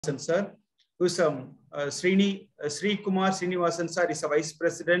Sir, who's Sri Kumar Srinivasan sir is a Vice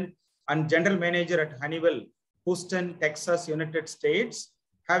President and General Manager at Honeywell, Houston, Texas, United States.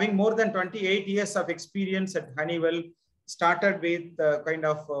 Having more than 28 years of experience at Honeywell, started with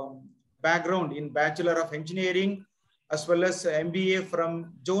background in Bachelor of Engineering, as well as MBA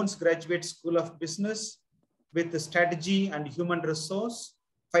from Jones Graduate School of Business with Strategy and Human Resource,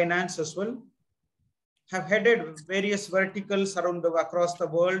 Finance as well. Have headed various verticals across the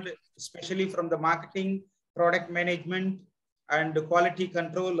world, especially from the marketing, product management, and quality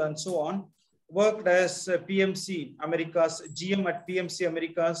control, and so on. Worked as PMC Americas, GM at PMC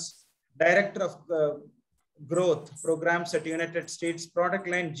Americas, Director of Growth Programs at United States, Product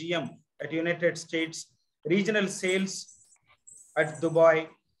Line GM at United States, Regional Sales at Dubai,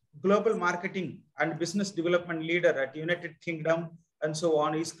 Global Marketing and Business Development Leader at United Kingdom, and so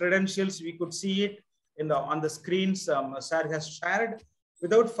on. His credentials, we could see it on the screens sir has shared.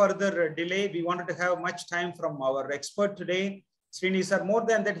 Without further delay, we wanted to have much time from our expert today. Srini sir, more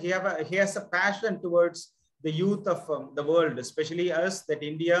than that, he has a passion towards the youth of the world, especially us, that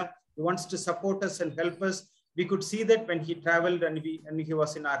India. He wants to support us and help us. We could see that when he traveled and he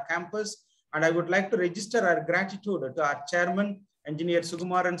was in our campus. And I would like to register our gratitude to our chairman, Engineer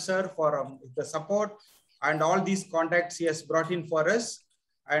Sukumaran sir, for the support and all these contacts he has brought in for us.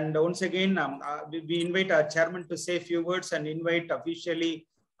 And once again, we invite our chairman to say a few words and invite officially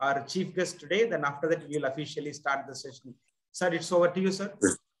our chief guest today. Then after that, we'll officially start the session. Sir, it's over to you, sir.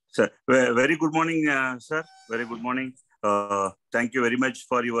 Sir, very good morning, sir. Very good morning. Thank you very much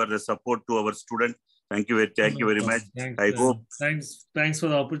for your support to our student. Thank you very much. Thanks, I hope. Thanks for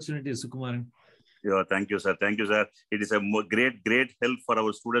the opportunity, Sukumaran. Yeah, thank you, sir. Thank you, sir. It is a great help for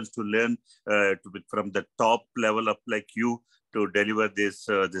our students to learn from the top level up like you to deliver this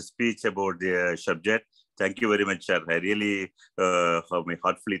speech about the subject. Thank you very much, sir. I really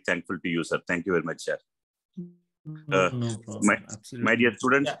heartfully thankful to you, sir. Thank you very much, sir. No problem. My dear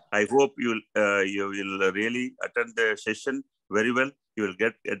students, yeah. I hope you will really attend the session very well. You will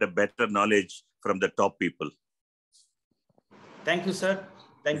get a better knowledge from the top people. Thank you, sir.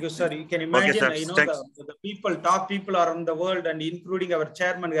 Thank you, sir. You can imagine, okay, the top people around the world, and including our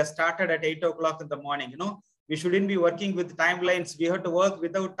chairman, has started at 8 o'clock in the morning. We shouldn't be working with timelines. We have to work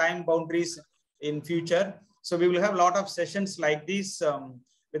without time boundaries in future. So we will have a lot of sessions like this.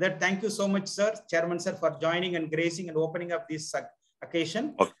 With that, thank you so much, sir, Chairman, sir, for joining and gracing and opening up this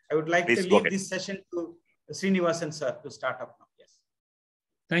occasion. Okay. I would like to leave this session to Srinivasan, sir, to start up now. Yes.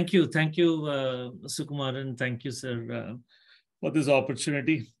 Thank you, Sukumaran. Thank you, sir, for this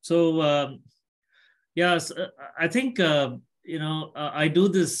opportunity. So, yes, I think I do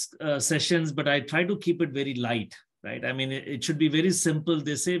this sessions, but I try to keep it very light, right? I mean, it should be very simple.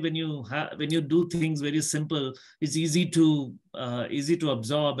 They say when you do things very simple, it's easy to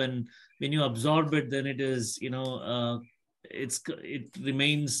absorb, and when you absorb it, then it is it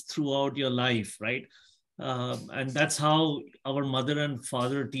remains throughout your life, right? And that's how our mother and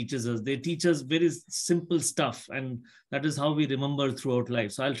father teaches us. They teach us very simple stuff, and that is how we remember throughout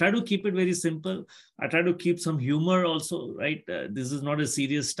life. So I'll try to keep it very simple. I try to keep some humor also, right? This is not a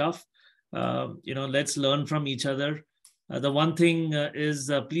serious stuff. Let's learn from each other. The one thing is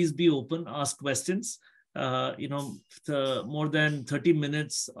please be open, ask questions. More than 30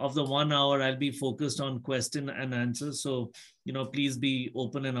 minutes of the 1 hour, I'll be focused on question and answer. So, please be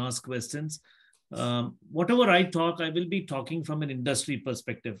open and ask questions. Whatever I talk, I will be talking from an industry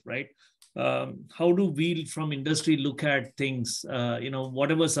perspective, right? How do we from industry look at things,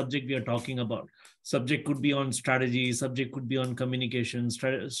 whatever subject we are talking about. Subject could be on strategy, subject could be on communication,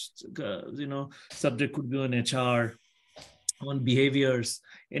 subject could be on HR, on behaviors,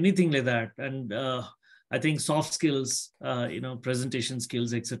 anything like that. And I think soft skills, presentation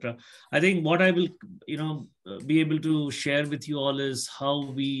skills, etc. I think what I will, be able to share with you all is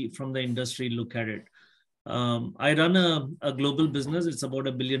how we from the industry look at it. I run a global business. It's about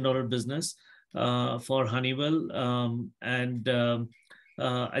 $1 billion business for Honeywell.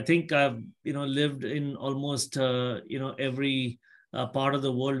 I think I've, lived in almost, every part of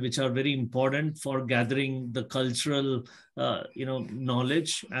the world, which are very important for gathering the cultural,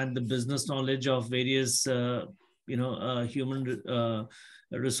 knowledge and the business knowledge of various, human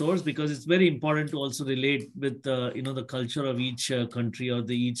resource, because it's very important to also relate with, the culture of each country or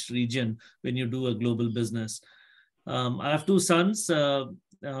each region when you do a global business. I have 2 sons.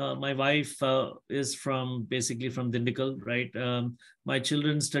 My wife is basically from Dindikal, right? My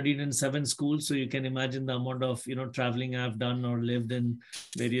children studied in 7 schools, so you can imagine the amount of traveling I've done or lived in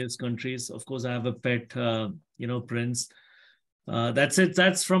various countries. Of course, I have a pet, Prince. That's it.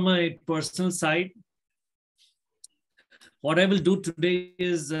 That's from my personal side. What I will do today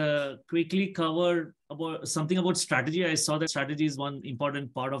is quickly cover something about strategy. I saw that strategy is one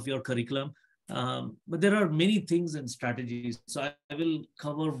important part of your curriculum, but there are many things in strategy. So I will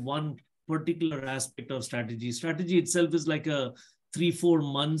cover one particular aspect of strategy. Strategy itself is like a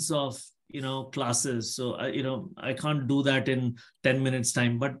 3-4 months of classes. So I can't do that in 10 minutes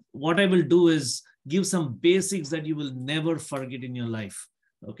time. But what I will do is give some basics that you will never forget in your life.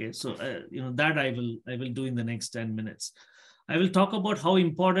 Okay, so that I will do in the next 10 minutes. I will talk about how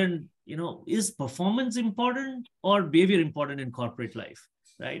important, is performance important or behavior important in corporate life,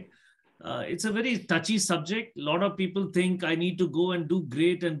 right? It's a very touchy subject. A lot of people think I need to go and do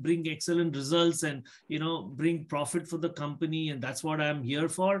great and bring excellent results and, bring profit for the company. And that's what I'm here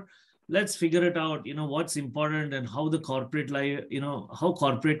for. Let's figure it out, what's important and how the corporate life, how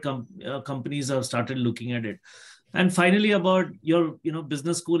corporate companies have started looking at it. And finally, about your,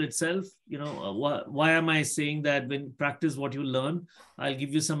 business school itself, why am I saying that when practice what you learn? I'll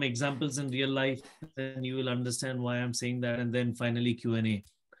give you some examples in real life and you will understand why I'm saying that. And then finally, Q&A.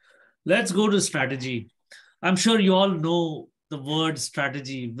 Let's go to strategy. I'm sure you all know the word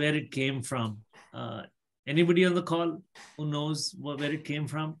strategy, where it came from. Anybody on the call who knows where it came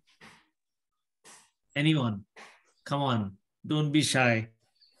from? Anyone? Come on, don't be shy.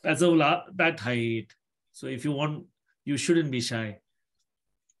 That's a that height. So if you want, you shouldn't be shy.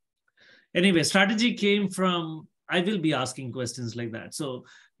 Anyway, strategy came from, I will be asking questions like that. So,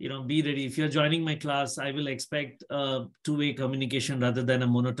 be ready. If you're joining my class, I will expect a two-way communication rather than a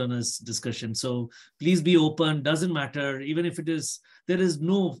monotonous discussion. So please be open. Doesn't matter. Even if there is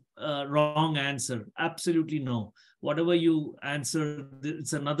no wrong answer. Absolutely no. Whatever you answer,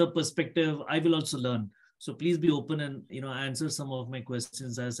 it's another perspective. I will also learn. So please be open and, answer some of my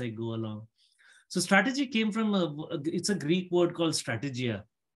questions as I go along. So strategy came from, it's a Greek word called strategia,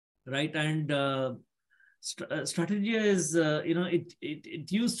 right? And strategia is,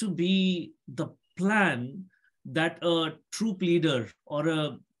 it used to be the plan that a troop leader or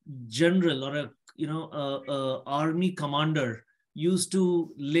a general or a army commander used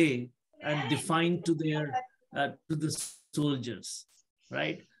to lay and define to to the soldiers,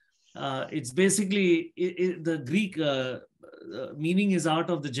 right? It's basically the Greek meaning is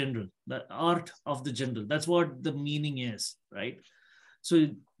art of the general, the art of the general. That's what the meaning is, right? So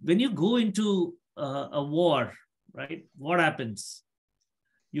when you go into a war, right, what happens?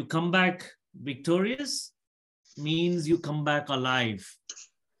 You come back victorious, means you come back alive,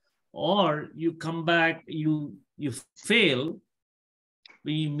 or you come back, you fail,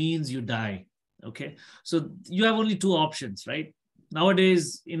 means you die. Okay, so you have only two options, right?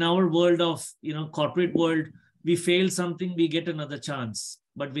 Nowadays, in our world of corporate world, we fail something, we get another chance.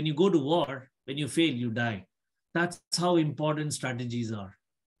 But when you go to war, when you fail, you die. That's how important strategies are.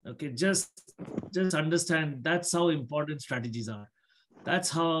 Okay, just understand that's how important strategies are.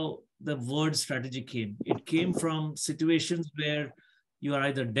 That's how the word strategy came. It came from situations where you are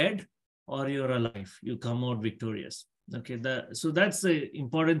either dead or you're alive. You come out victorious. Okay, so that's the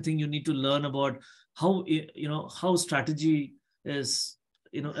important thing you need to learn about how how strategy is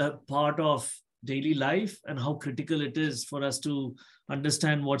a part of daily life and how critical it is for us to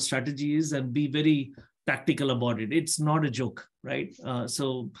understand what strategy is and be very tactical about it. It's not a joke, right?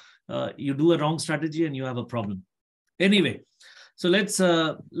 So you do a wrong strategy and you have a problem. Anyway, so let's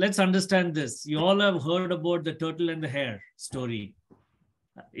understand this. You all have heard about the turtle and the hare story.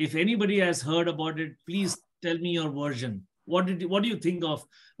 If anybody has heard about it, please tell me your version. What do you think of?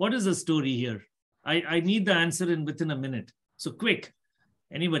 What is the story here? I need the answer within a minute. So quick,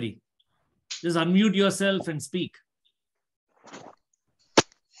 anybody, just unmute yourself and speak.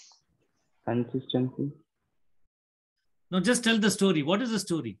 Consistency. No, just tell the story. What is the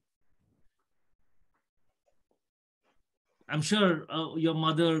story? I'm sure your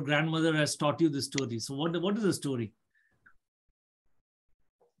mother, grandmother has taught you the story. So what is the story?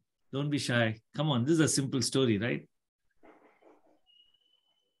 Don't be shy. Come on, this is a simple story, right?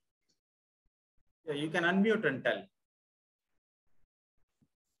 Yeah, you can unmute and tell.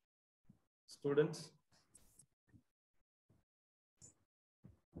 Students,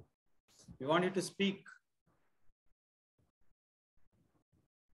 we want you to speak.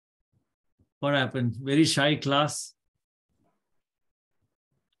 What happened? Very shy class.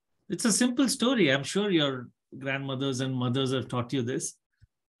 It's a simple story. I'm sure your grandmothers and mothers have taught you this.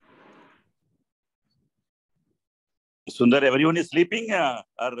 Sundar, everyone is sleeping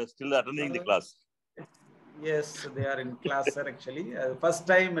or still attending the class? Yes, they are in class, sir, actually. First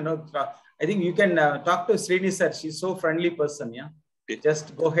time, I think you can talk to Srini, sir. She's so friendly person, yeah?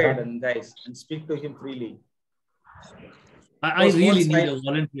 Just go ahead and guys, and speak to him freely. I really need a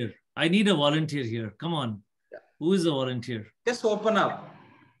volunteer. I need a volunteer here. Come on. Who is the volunteer? Just open up.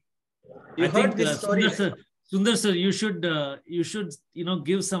 You I heard think this story. Sundar sir, you should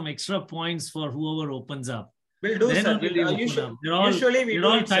give some extra points for whoever opens up. We'll do, then sir. Usually we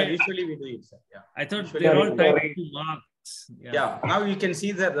do it, sir. Usually we do it, sir. Yeah. I thought they're all typed to marks. Yeah. Now you can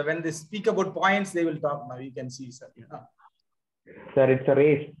see that when they speak about points, they will talk. Now you can see, sir. Yeah. Sir, it's a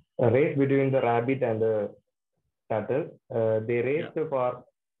race between the rabbit and the turtle. They raced for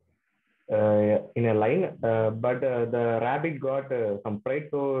in a line, but the rabbit got some pride,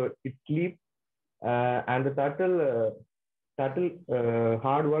 so it sleep, and the turtle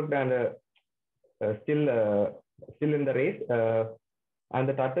hard worked and still in the race, and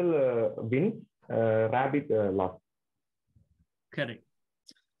the turtle wins, rabbit lost. Correct.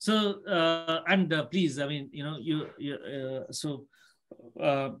 So and please, I mean,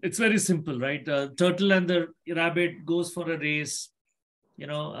 it's very simple, right? Turtle and the rabbit goes for a race.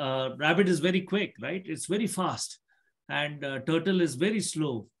 Rabbit is very quick, right? It's very fast, and turtle is very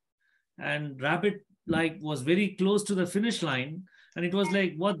slow, and rabbit was very close to the finish line, and it was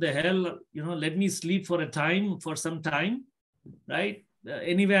like, what the hell, let me sleep for some time, right?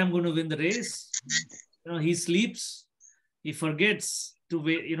 Anyway, I'm going to win the race. He sleeps, he forgets to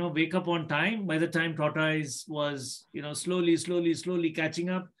wake up on time. By the time tortoise was slowly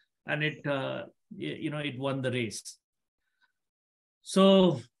catching up, and it won the race.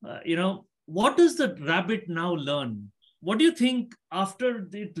 So what does the rabbit now learn? What do you think after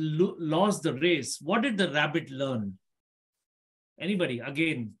it lost the race? What did the rabbit learn? Anybody,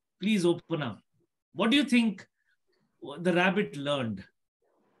 again, please open up. What do you think the rabbit learned?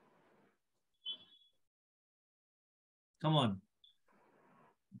 Come on.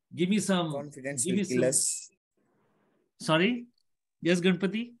 Give me some. Confidence will kill us. Sorry? Yes,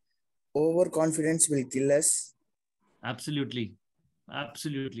 Ganpati? Overconfidence will kill us. Absolutely.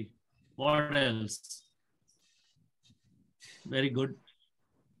 Absolutely. What else? Very good.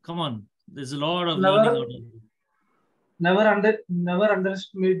 Come on. There's a lot of learning out of it. Never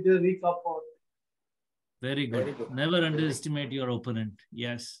underestimate the weak opponent. Very good. Very good. Never underestimate your opponent.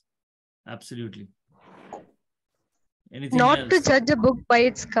 Yes, absolutely. Anything Not else? to judge a book by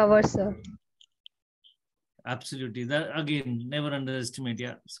its cover, sir. Absolutely. That again, never underestimate.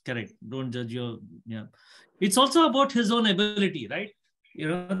 Yeah, it's correct. Don't judge your. Yeah, it's also about his own ability, right?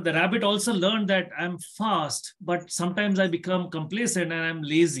 The rabbit also learned that I'm fast, but sometimes I become complacent and I'm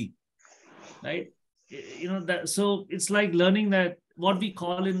lazy, right? So it's like learning that what we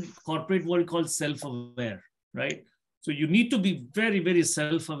call in corporate world called self-aware, right? So you need to be very, very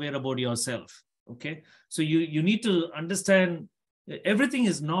self-aware about yourself. Okay. So you need to understand everything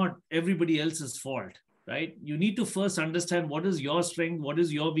is not everybody else's fault, right? You need to first understand what is your strength, what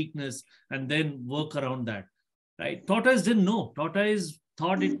is your weakness, and then work around that, right? Tortoise didn't know. Tortoise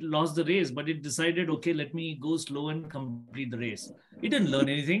thought it lost the race, but it decided, okay, let me go slow and complete the race. It didn't learn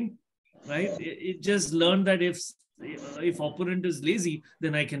anything, right? It just learned that if opponent is lazy,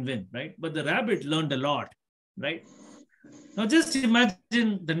 then I can win, right? But the rabbit learned a lot, right? Now just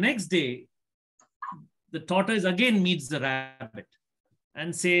imagine the next day, the tortoise again meets the rabbit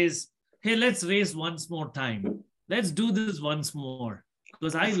and says, hey, let's race once more time. Let's do this once more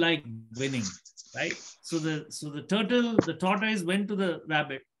because I like winning, right? So the tortoise went to the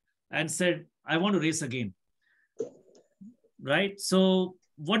rabbit and said, I want to race again, right? So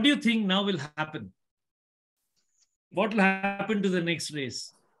what do you think now will happen? What will happen to the next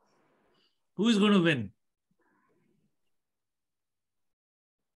race? Who is going to win?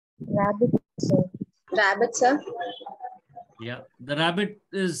 Rabbit, sir. Rabbit, sir. Yeah, the rabbit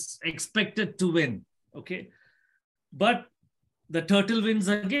is expected to win, okay? But the turtle wins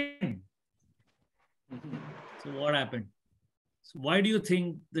again. So what happened? So why do you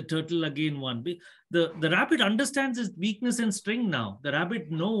think the turtle again won? The rabbit understands his weakness and strength now. The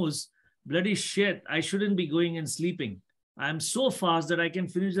rabbit knows, bloody shit, I shouldn't be going and sleeping. I'm so fast that I can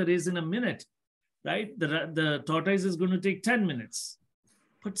finish the race in a minute, right? The tortoise is going to take 10 minutes.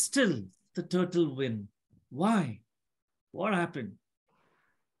 But still, the turtle win. Why? What happened?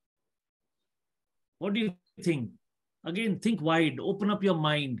 What do you think? Again, think wide, open up your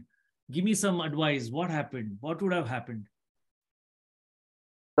mind. Give me some advice. What happened? What would have happened?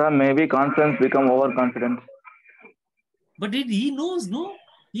 Sir, maybe confidence become overconfident. But he knows, no?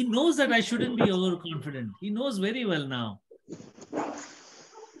 He knows that I shouldn't be overconfident. He knows very well now.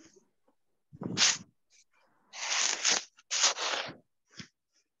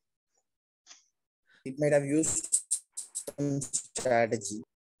 It might have used some strategy.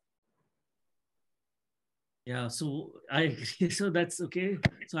 Yeah, so I agree. So that's okay.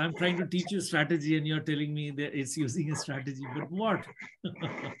 So I'm trying to teach you strategy, and you're telling me that it's using a strategy. But what?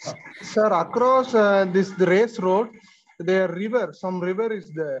 Sir, across the race road, some river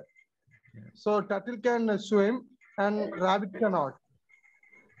is there. Yeah. So turtle can swim and rabbit cannot.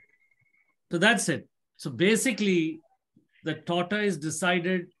 So that's it. So basically, the tortoise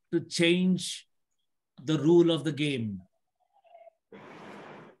decided to change the rule of the game,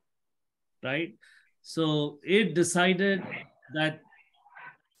 right? So it decided that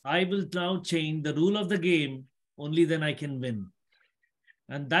I will now change the rule of the game, only then I can win.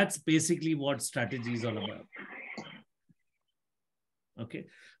 And that's basically what strategy is all about. Okay.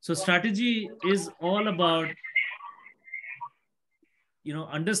 So strategy is all about,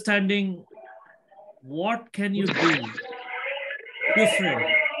 understanding what can you do different.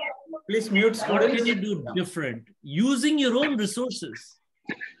 Please mute What students. can you do different using your own resources,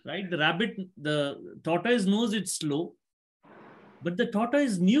 right? The tortoise knows it's slow, but the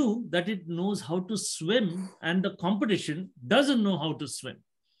tortoise knew that it knows how to swim and the competition doesn't know how to swim.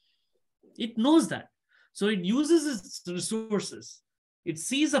 It knows that. So it uses its resources. It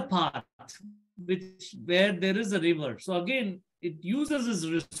sees a path where there is a river. So again, it uses its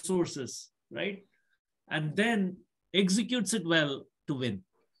resources, right? And then executes it well to win.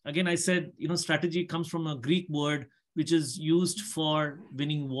 Again, I said, strategy comes from a Greek word which is used for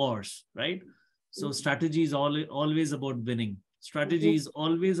winning wars, right? So strategy is always about winning. Strategy is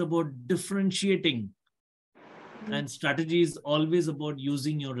always about differentiating. And strategy is always about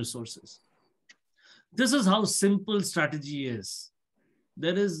using your resources. This is how simple strategy is.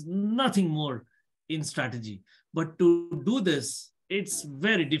 There is nothing more in strategy. But to do this, it's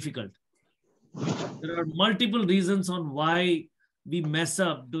very difficult. There are multiple reasons on why we mess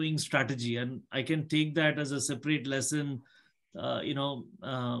up doing strategy, and I can take that as a separate lesson,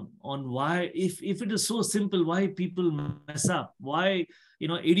 on why, if it is so simple, why people mess up, why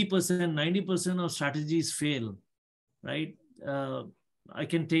 80%, 90% of strategies fail, right? I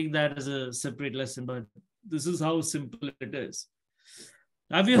can take that as a separate lesson, but this is how simple it is.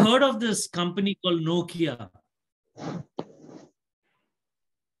 Have you heard of this company called Nokia?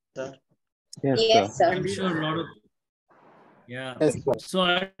 Yes, sir. I'm sure a lot of, yeah. Yes, sir. So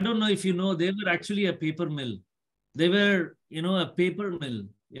I don't know if you know, they were actually a paper mill. They were, a paper mill.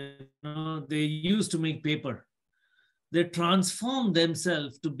 They used to make paper. They transformed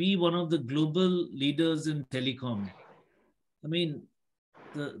themselves to be one of the global leaders in telecom. I mean,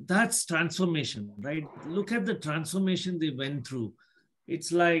 that's transformation, right? Look at the transformation they went through.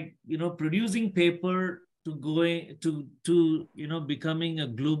 It's like, producing paper to going to becoming a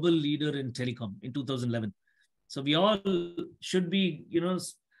global leader in telecom in 2011. So we all should be,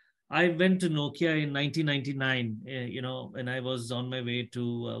 I went to Nokia in 1999, when I was on my way to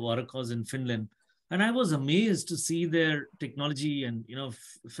Varkaus in Finland. And I was amazed to see their technology and,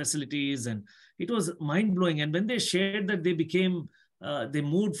 facilities. And it was mind blowing. And when they shared that they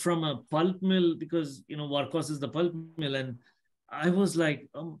moved from a pulp mill, because, Varkaus is the pulp mill. And I was like,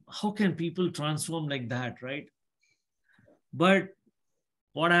 how can people transform like that, right? But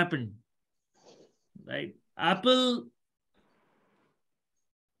what happened, right? Apple.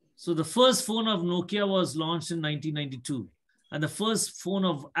 So the first phone of Nokia was launched in 1992, and the first phone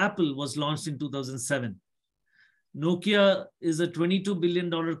of Apple was launched in 2007. Nokia is a $22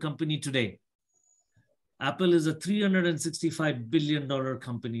 billion company today. Apple is a $365 billion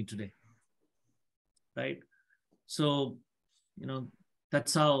company today, right? So,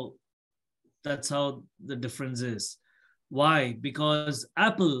 that's how the difference is. Why? Because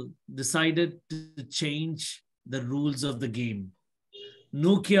Apple decided to change the rules of the game.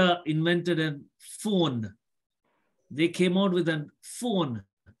 Nokia invented a phone. They came out with a phone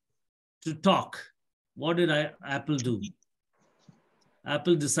to talk. What did Apple do?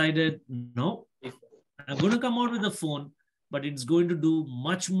 Apple decided, no, I'm going to come out with a phone, but it's going to do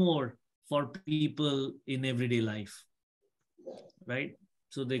much more for people in everyday life, right?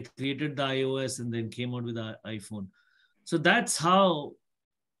 So they created the iOS and then came out with the iPhone. So that's how,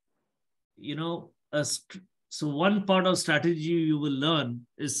 so one part of strategy you will learn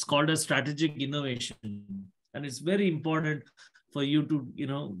is called a strategic innovation. And it's very important for you to,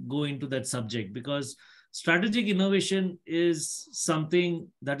 go into that subject, because strategic innovation is something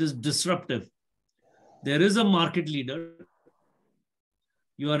that is disruptive. There is a market leader.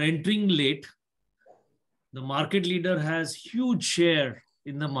 You are entering late. The market leader has huge share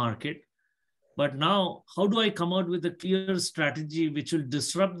in the market. But now, how do I come out with a clear strategy which will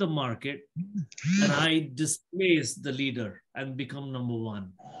disrupt the market and I displace the leader and become number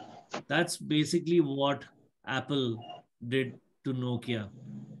one? That's basically what Apple did to Nokia.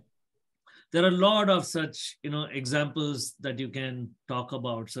 there are a lot of such, examples that you can talk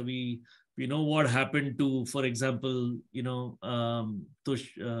about. So we know what happened to, for example, the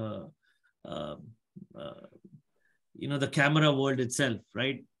camera world itself,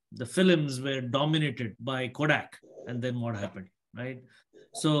 right? The films were dominated by Kodak, and then what happened, right?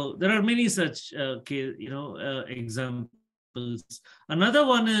 So there are many such examples. Another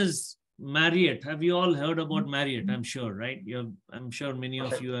one is Marriott. Have you all heard about Marriott? I'm sure, right? I'm sure many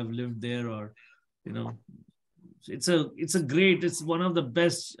of you have lived there, or it's one of the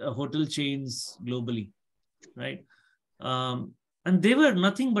best hotel chains globally, right? And they were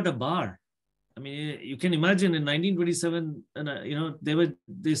nothing but a bar. I mean, you can imagine in 1927,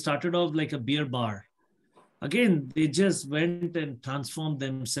 they started off like a beer bar. Again, they just went and transformed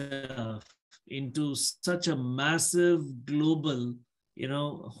themselves into such a massive global,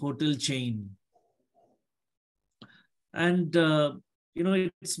 hotel chain. And,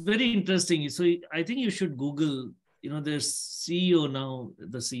 it's very interesting. So I think you should Google, their CEO now,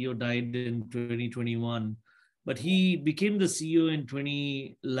 the CEO died in 2021, but he became the CEO in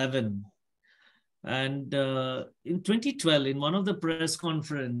 2011. And in 2012, in one of the press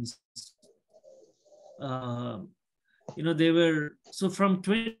conferences, they were, so from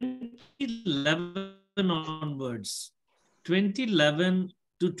 2011 onwards, 2011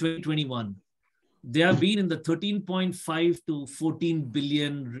 to 2021, they have been in the 13.5 to 14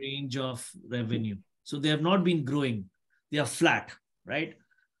 billion range of revenue. So they have not been growing. They are flat, right?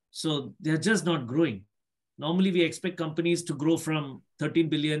 So they're just not growing. Normally, we expect companies to grow from 13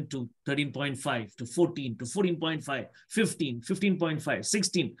 billion to 13.5 to 14 to 14.5, 15, 15.5,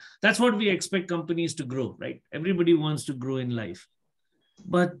 16. That's what we expect companies to grow, right? Everybody wants to grow in life.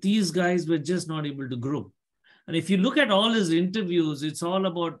 But these guys were just not able to grow. And if you look at all his interviews, it's all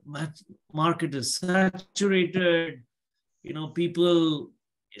about market is saturated, people,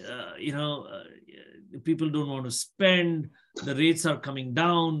 people don't want to spend, the rates are coming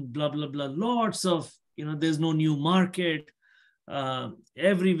down, blah, blah, blah, lots of, there's no new market.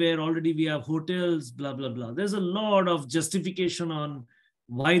 Everywhere already we have hotels, blah, blah, blah. There's a lot of justification on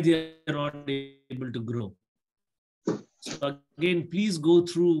why they are not able to grow. So again, please go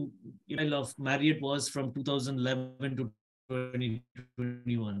through, of Marriott was from 2011 to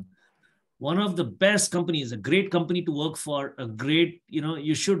 2021. One of the best companies, a great company to work for, a great,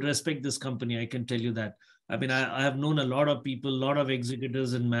 you should respect this company. I can tell you that. I mean, I have known a lot of people, a lot of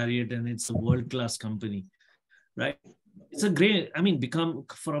executives in Marriott, and it's a world-class company, right? It's a great, become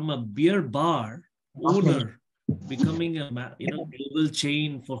from a beer bar owner, becoming a global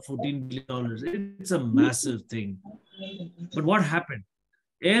chain for $14 billion. It's a massive thing. But what happened?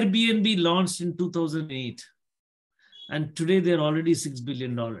 Airbnb launched in 2008, and today they're already $6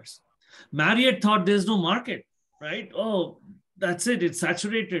 billion. Marriott thought there's no market, right? Oh, that's it. It's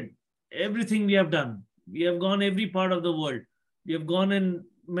saturated. Everything we have done. We have gone every part of the world. We have gone and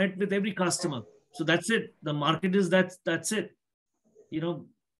met with every customer. So that's it. The market is that's it.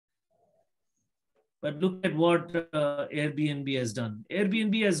 But look at what Airbnb has done.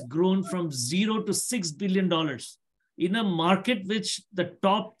 Airbnb has grown from $0 to $6 billion in a market which the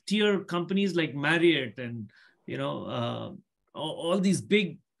top tier companies like Marriott and all these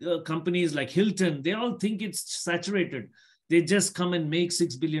big companies like Hilton, they all think it's saturated. They just come and make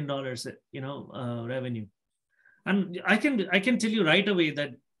 $6 billion, revenue. And I can tell you right away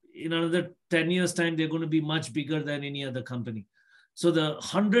that in another 10 years' time, they're going to be much bigger than any other company. So the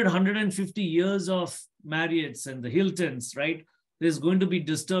 150 years of Marriott's and the Hiltons, right, is going to be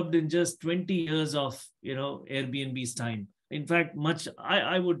disturbed in just 20 years of, Airbnb's time. In fact,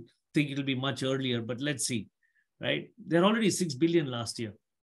 I would think it'll be much earlier, but let's see, right? They're already 6 billion last year.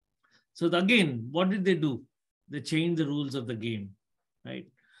 So again, what did they do? They changed the rules of the game, right?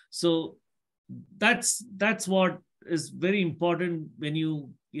 So that's what is very important when you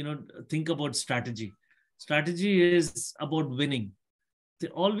think about strategy. Strategy is about winning. They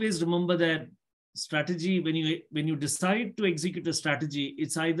always remember that strategy, when you decide to execute a strategy,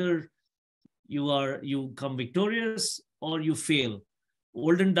 it's either you come victorious or you fail.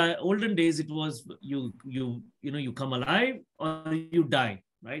 Olden days, it was you come alive or you die,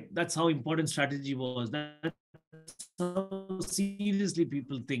 right? That's how important strategy was. That's how seriously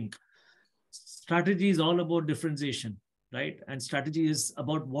people think. Strategy is all about differentiation, right? And strategy is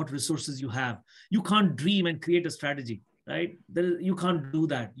about what resources you have. You can't dream and create a strategy, right? You can't do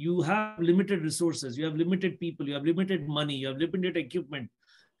that. You have limited resources. You have limited people. You have limited money. You have limited equipment.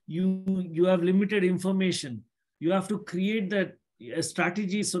 You have limited information. You have to create a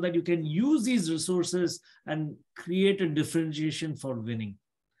strategy so that you can use these resources and create a differentiation for winning.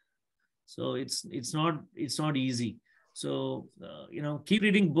 So it's not easy. So, keep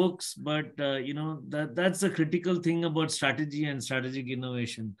reading books, but, that's the critical thing about strategy and strategic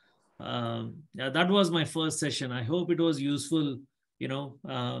innovation. Yeah, that was my first session. I hope it was useful.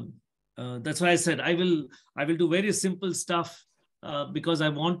 That's why I said I will do very simple stuff because I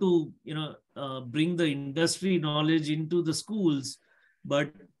want to, bring the industry knowledge into the schools.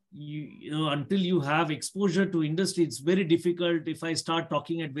 But until you have exposure to industry, it's very difficult. If I start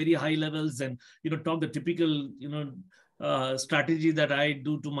talking at very high levels and talk the typical strategy that I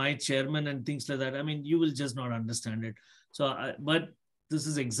do to my chairman and things like that, I mean, you will just not understand it. So, but this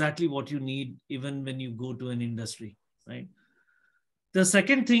is exactly what you need even when you go to an industry, right? The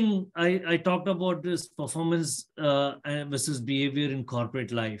second thing I talked about is performance versus behavior in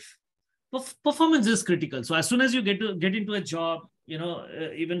corporate life. Performance is critical. So as soon as you get into a job,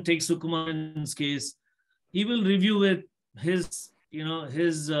 even take Sukumar's case, he will review with his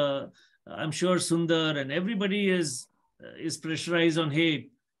I'm sure Sundar and everybody is pressurized on, hey,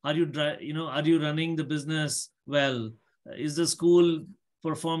 are you running the business well? Is the school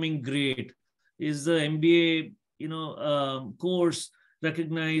performing great? Is the MBA course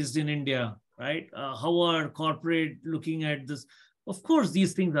recognized in India, right? How are corporate looking at this? Of course,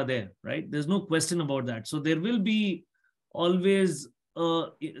 these things are there, right? There's no question about that. So there will be always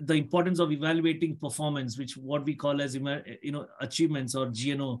the importance of evaluating performance, which what we call as achievements or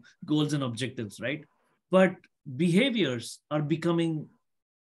GNO, goals and objectives, right? But behaviors are becoming,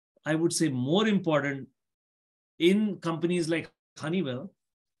 I would say, more important in companies like Honeywell,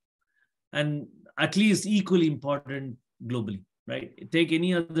 and at least equally important globally, right? Take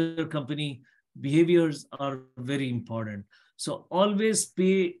any other company, behaviors are very important. So always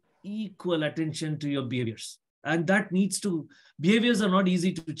pay equal attention to your behaviors. And that behaviors are not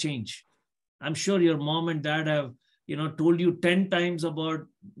easy to change. I'm sure your mom and dad have, told you 10 times about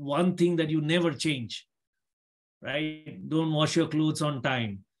one thing that you never change, right? Don't wash your clothes on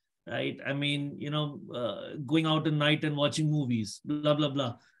time, right? I mean, going out at night and watching movies, blah, blah,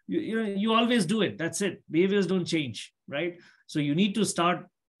 blah. You always do it. That's it. Behaviors don't change, right? So you need to start,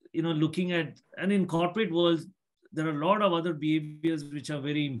 looking at, and in corporate world, there are a lot of other behaviors which are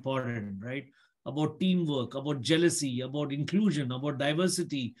very important, right? About teamwork, about jealousy, about inclusion, about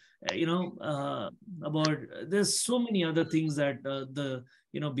diversity, there's so many other things that the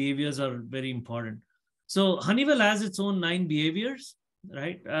behaviors are very important. So Honeywell has its own 9 behaviors,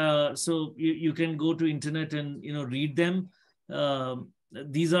 right? So you can go to internet and read them.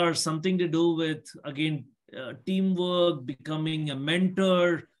 These are something to do with, again, teamwork, becoming a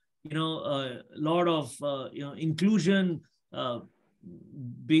mentor, a lot of inclusion,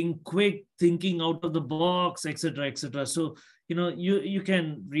 being quick, thinking out of the box, etc., etc. So you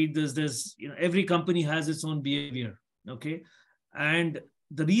can read this. There's every company has its own behavior, okay? And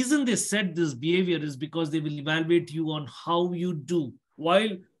the reason they set this behavior is because they will evaluate you on how you do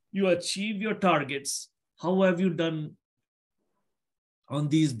while you achieve your targets. How have you done on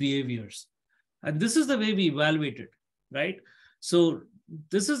these behaviors? And this is the way we evaluate it, right? So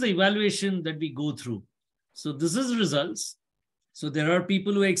this is the evaluation that we go through. So this is results. So there are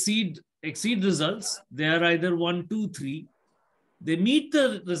people who exceed results. They are either 1, 2, 3. They meet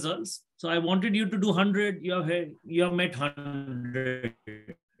the results. So I wanted you to do 100. You have met 100.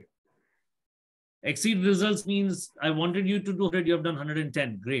 Exceed results means I wanted you to do 100. You have done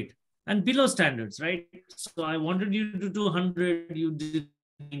 110. Great. And below standards, right? So I wanted you to do 100. You did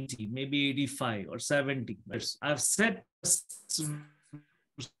 90, maybe 85 or 70. I've set certain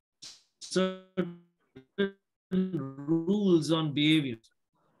rules on behaviors,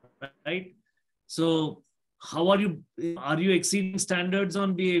 right? So how are you exceeding standards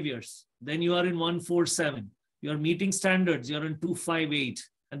on behaviors? Then you are in 147. You're meeting standards, you're in 258,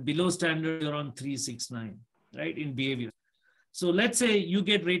 and below standard, you're on 369, right? In behavior. So let's say you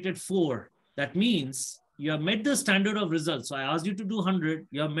get rated 4. That means you have met the standard of results. So I asked you to do 100,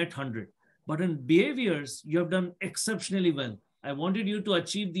 you have met 100. But in behaviors, you have done exceptionally well. I wanted you to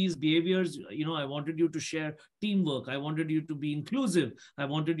achieve these behaviors. I wanted you to share teamwork. I wanted you to be inclusive. I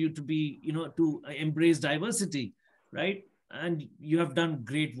wanted you to be, to embrace diversity, right? And you have done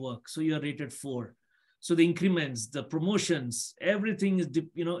great work. So you are rated 4. So the increments, the promotions, everything is,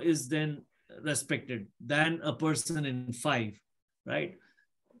 is then respected than a person in 5, right?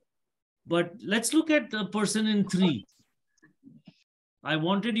 But let's look at the person in 3. I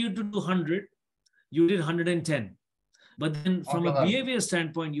wanted you to do 100. You did 110. But then from a behavior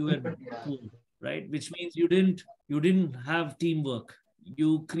standpoint, you were poor, right? Which means you didn't have teamwork.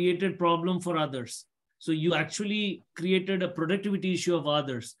 You created problem for others. So you actually created a productivity issue of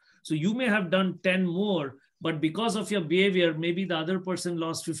others. So you may have done 10 more, but because of your behavior, maybe the other person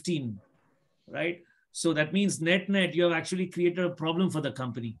lost 15, right? So that means net, you have actually created a problem for the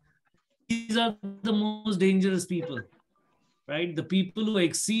company. These are the most dangerous people, right? The people who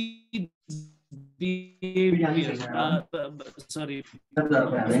exceed behavior,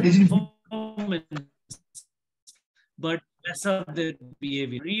 but mess up their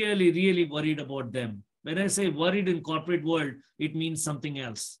behavior. Really, really worried about them. When I say worried in corporate world, it means something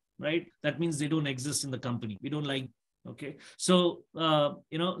else, right? That means they don't exist in the company. We don't like. Okay, so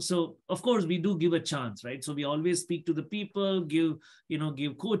so of course we do give a chance, right? So we always speak to the people, give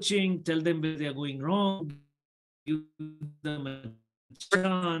coaching, tell them where they are going wrong, give them a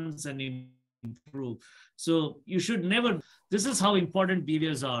chance and improve. So you should never. This is how important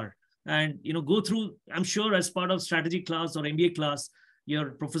behaviors are, and go through. I'm sure as part of strategy class or MBA class, your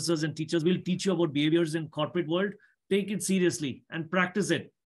professors and teachers will teach you about behaviors in corporate world. Take it seriously and practice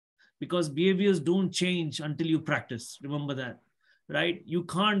it. Because behaviors don't change until you practice. Remember that, right? You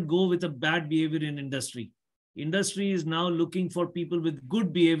can't go with a bad behavior in industry. Industry is now looking for people with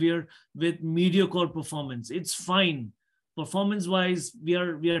good behavior, with mediocre performance. It's fine. Performance-wise, we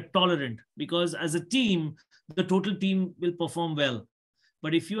are tolerant because as a team, the total team will perform well.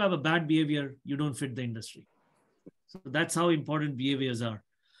 But if you have a bad behavior, you don't fit the industry. So that's how important behaviors are.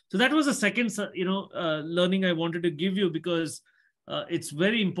 So that was the second, learning I wanted to give you, because it's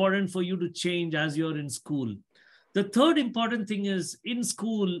very important for you to change as you're in school. The third important thing is in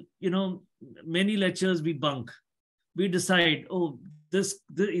school, many lectures we bunk. We decide, oh,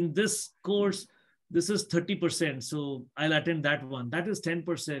 in this course, this is 30%. So I'll attend that one. That is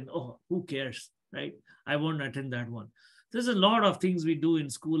 10%. Oh, who cares, right? I won't attend that one. There's a lot of things we do in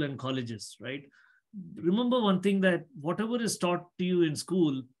school and colleges, right? Remember one thing, that whatever is taught to you in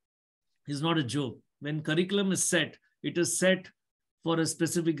school is not a joke. When curriculum is set, it is set for a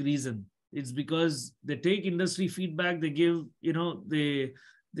specific reason. It's because they take industry feedback, they give, they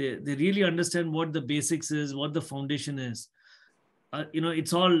really understand what the basics is, what the foundation is.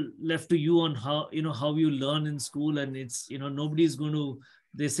 It's all left to you on how you learn in school. And it's, nobody's going to,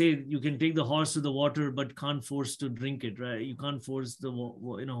 they say you can take the horse to the water, but can't force to drink it, right? You can't force the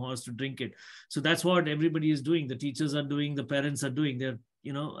horse to drink it. So that's what everybody is doing. The teachers are doing, the parents are doing. They're,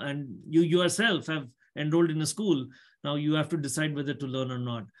 and you yourself have enrolled in a school. Now you have to decide whether to learn or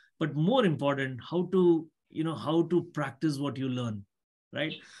not. But more important, how to practice what you learn,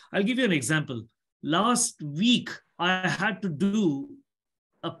 right? I'll give you an example. Last week, I had to do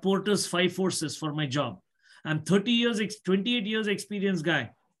a Porter's 5 forces for my job. I'm 28 years experienced guy.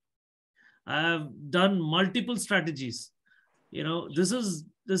 I've done multiple strategies. This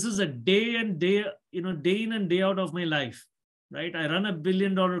is a day in and day out of my life, right? I run a $1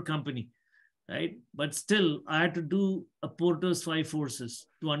 billion company. Right? But still, I had to do a Porter's 5 forces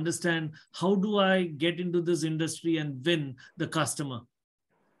to understand how do I get into this industry and win the customer.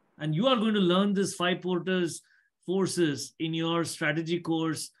 And you are going to learn this 5 Porter's forces in your strategy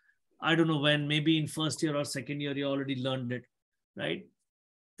course. I don't know when, maybe in first year or second year, you already learned it, right?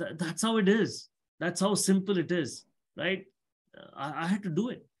 That's how it is. That's how simple it is, right? I had to do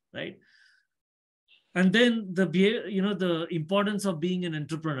it, right? And then the importance of being an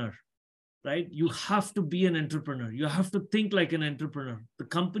entrepreneur. Right? You have to be an entrepreneur. You have to think like an entrepreneur. The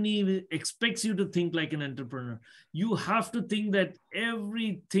company expects you to think like an entrepreneur. You have to think that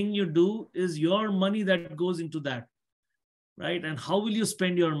everything you do is your money that goes into that, right? And how will you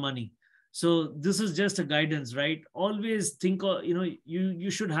spend your money? So this is just a guidance, right? Always think, you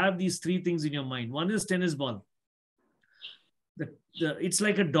should have these 3 things in your mind. One is tennis ball. It's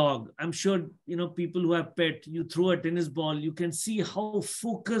like a dog. I'm sure, people who have pet, you throw a tennis ball, you can see how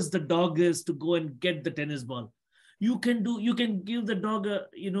focused the dog is to go and get the tennis ball. You can give the dog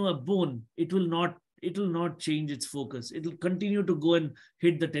a bone. It will not change its focus. It will continue to go and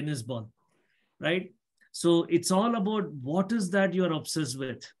hit the tennis ball, right? So it's all about what is that you're obsessed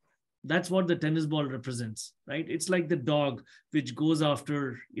with. That's what the tennis ball represents, right? It's like the dog which goes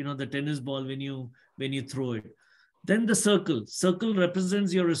after, the tennis ball when you throw it. Then the circle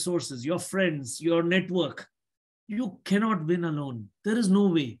represents your resources, your friends, your network. You cannot win alone. There is no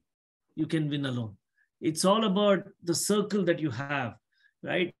way you can win alone. It's all about the circle that you have,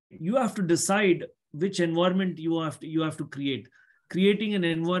 right? You have to decide which environment you have to create. Creating an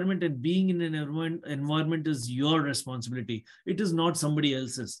environment and being in an environment is your responsibility. It is not somebody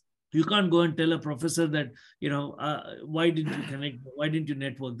else's. You can't go and tell a professor that, why didn't you connect? Why didn't you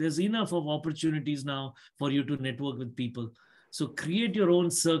network? There's enough of opportunities now for you to network with people. So create your own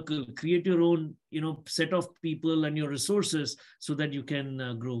circle, create your own, set of people and your resources so that you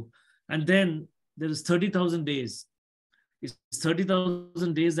can grow. And then there is 30,000 days. It's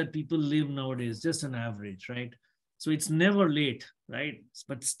 30,000 days that people live nowadays, just an average, right? So it's never late, right?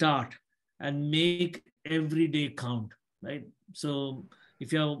 But start and make every day count, right? So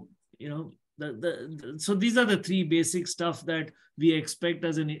if you're, so these are the three basic stuff that we expect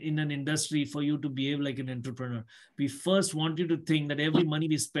as in an industry for you to behave like an entrepreneur. We first want you to think that every money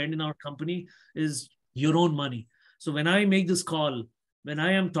we spend in our company is your own money. So when I make this call, when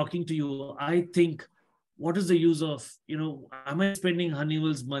I am talking to you, I think, what is the use of, am I spending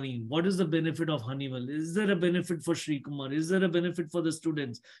Honeywell's money? What is the benefit of Honeywell? Is there a benefit for Sri Kumar? Is there a benefit for the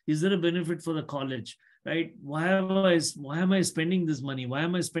students? Is there a benefit for the college, right? Why am I spending this money? Why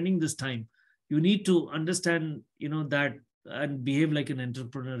am I spending this time? You need to understand, that and behave like an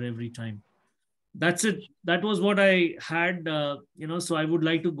entrepreneur every time. That's it. That was what I had, so I would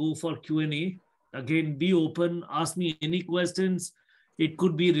like to go for Q&A. Again, be open, ask me any questions. It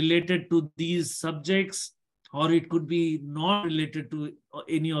could be related to these subjects, or it could be not related to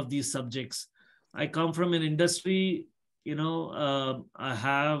any of these subjects. I come from an industry, I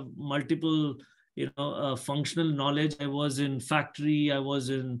have multiple, functional knowledge. I was in factory, I was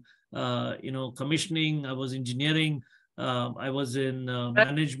in, commissioning, I was engineering, I was in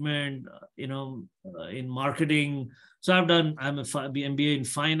management, in marketing. So I'm a MBA in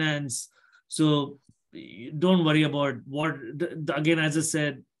finance. So don't worry about what, again, as I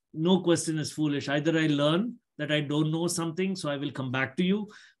said, no question is foolish. Either I learn that I don't know something, so I will come back to you,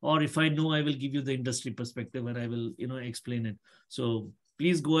 or if I know, I will give you the industry perspective and I will, explain it. So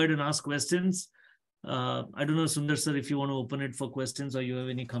please go ahead and ask questions. I don't know, Sundar sir, if you want to open it for questions or you have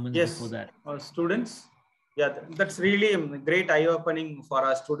any comments before that. Students, that's really great eye-opening for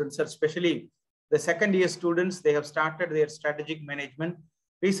our students, especially the second year students. They have started their strategic management.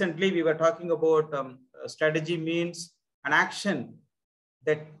 Recently, we were talking about strategy means an action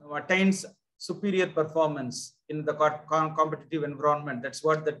that attains superior performance in the competitive environment. That's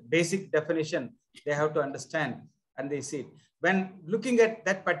what the basic definition they have to understand, and they see it. When looking at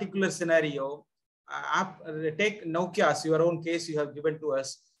that particular scenario, take Nokia's, your own case you have given to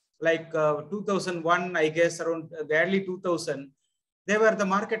us, like 2001, I guess around the early 2000, they were the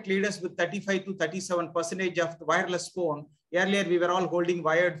market leaders with 35 to 37% of the wireless phone. Earlier, we were all holding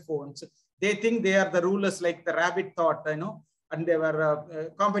wired phones. They think they are the rulers, like the rabbit thought, and they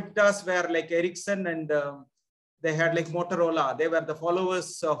were competitors were like Ericsson, and they had like Motorola. They were the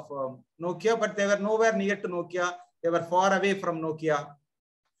followers of Nokia, but they were nowhere near to Nokia. They were far away from Nokia.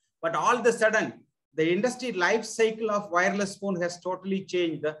 But all of a sudden, the industry life cycle of wireless phone has totally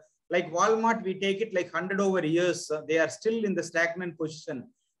changed. Like Walmart, we take it like 100 over years. They are still in the stagnant position.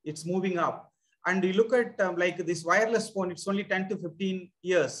 It's moving up. And you look at like this wireless phone, it's only 10 to 15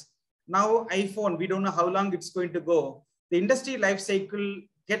 years. Now iPhone, we don't know how long it's going to go. The industry life cycle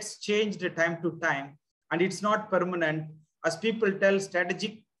gets changed time to time, and it's not permanent. As people tell,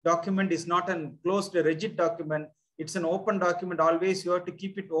 strategic document is not a closed, rigid document. It's an open document. Always you have to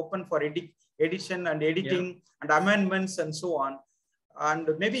keep it open for edition and editing and amendments and so on. And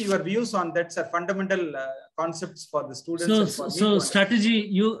maybe your views on that are fundamental concepts for the students. So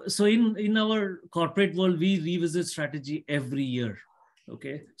strategy, in our corporate world, we revisit strategy every year.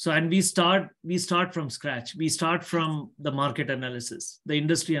 Okay. So, and we start from scratch. We start from the market analysis, the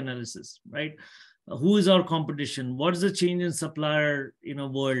industry analysis, right? Who is our competition? What is the change in supplier,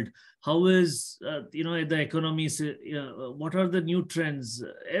 world? How is, the economy, what are the new trends?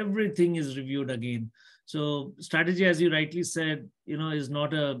 Everything is reviewed again. So strategy, as you rightly said, is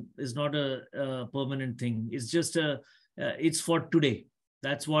not a permanent thing. It's just it's for today.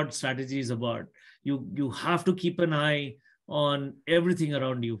 That's what strategy is about. You have to keep an eye on everything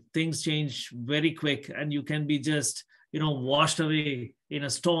around you. Things change very quick, and you can be just, washed away in a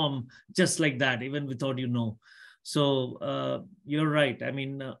storm just like that, even without So you're right. I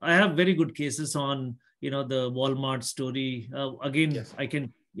mean, I have very good cases on, the Walmart story. Again, yes. I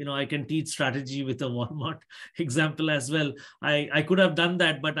can teach strategy with a Walmart example as well. I could have done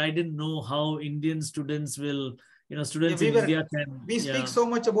that, but I didn't know how Indian students will, students in India can. We speak so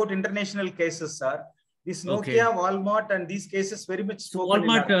much about international cases, sir. This Nokia, Walmart, and these cases very much spoken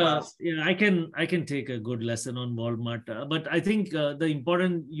Walmart, in our class. I can take a good lesson on Walmart. But I think the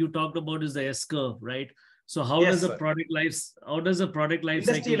important you talked about is the S curve, right? So how does the product life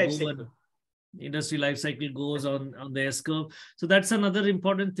cycle industry life cycle goes on the S curve? So that's another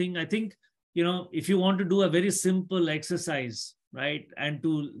important thing. I think, if you want to do a very simple exercise, right, and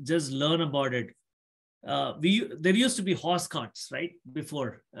to just learn about it, there used to be horse carts, right,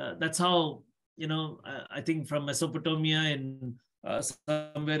 before. That's how, I think from Mesopotamia in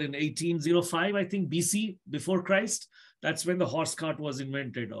somewhere in 1805, I think BC, before Christ, that's when the horse cart was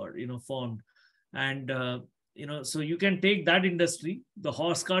invented or, formed. And, so you can take that industry, the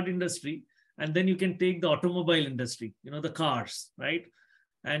horse cart industry, and then you can take the automobile industry, the cars, right?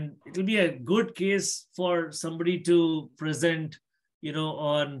 And it'll be a good case for somebody to present,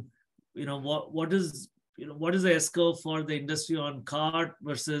 on, what is the S-curve for the industry on car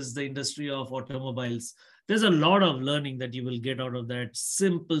versus the industry of automobiles. There's a lot of learning that you will get out of that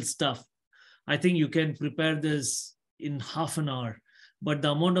simple stuff. I think you can prepare this in half an hour, but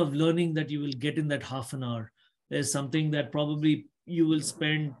the amount of learning that you will get in that half an hour is something that probably you will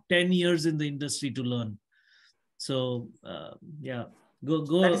spend 10 years in the industry to learn. So yeah, go.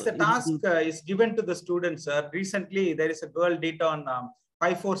 That is the task is given to the students. Recently, there is a girl did on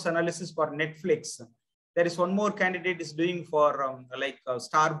 5-force analysis for Netflix. There is one more candidate is doing for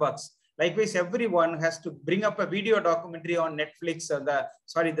Starbucks. Likewise, everyone has to bring up a video documentary on Netflix.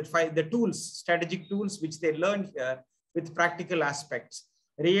 The tools, strategic tools, which they learn here with practical aspects.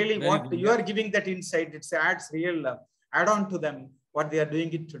 Really, very what good, you are giving that insight, it adds real add-on to them what they are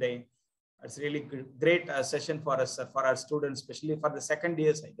doing it today. It's really great session for us, for our students, especially for the second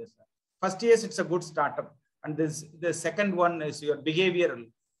years, I guess. First years, it's a good startup. And the second one is your behavioral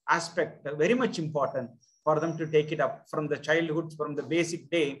aspect, very much important for them to take it up from the childhood, from the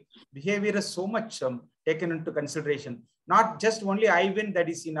basic day. Behavior is so much taken into consideration. Not just only I win, that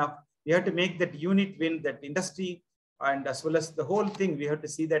is enough. We have to make that unit win, that industry, and as well as the whole thing, we have to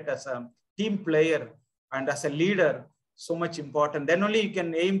see that as a team player and as a leader, so much important. Then only you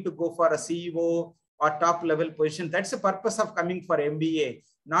can aim to go for a CEO or top level position. That's the purpose of coming for MBA,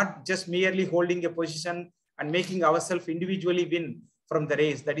 not just merely holding a position and making ourselves individually win from the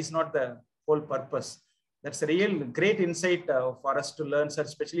race. That is not the whole purpose. That's a real great insight for us to learn, sir.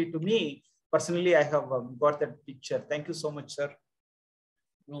 Especially to me personally, I have got that picture. Thank you so much, sir.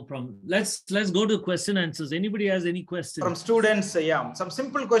 No problem. Let's go to question answers. Anybody has any questions from students? Yeah, some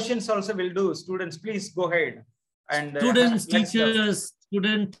simple questions also will do. Students, please go ahead. And students,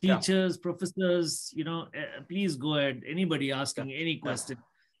 teachers, professors, please go ahead. Anybody asking any question.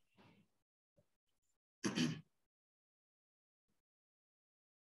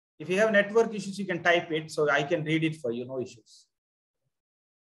 If you have network issues, you can type it so I can read it for you. No issues.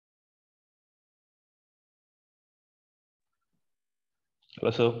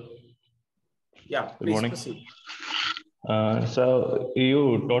 Hello, sir. Yeah, good morning. Proceed. So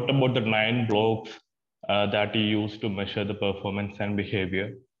you talked about the 9 blocks that you use to measure the performance and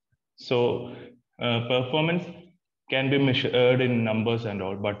behavior. So performance can be measured in numbers and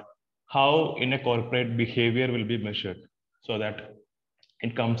all, but how in a corporate behavior will be measured so that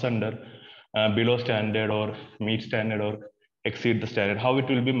it comes under below standard or meet standard or exceed the standard? How it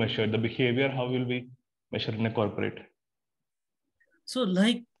will be measured? The behavior, how will be measured in a corporate? So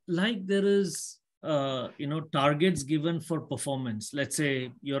like there is targets given for performance. Let's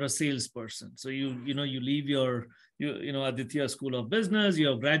say you're a salesperson. So you leave your Adithya School of Business, you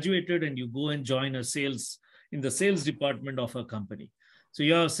have graduated and you go and join in the sales department of a company. So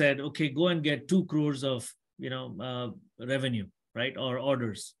you have said, okay, go and get 2 crores of revenue, right? Or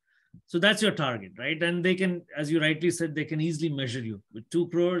orders. So that's your target, right? And they can, as you rightly said, they can easily measure you with 2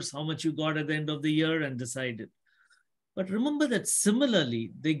 crores, how much you got at the end of the year and decide it. But remember that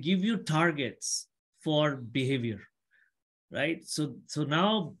similarly, they give you targets for behavior, right? So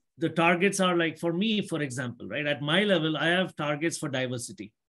now the targets are like, for me, for example, right? At my level, I have targets for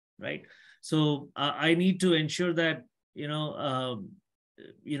diversity, right? So I need to ensure that,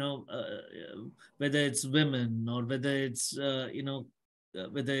 whether it's women or whether it's,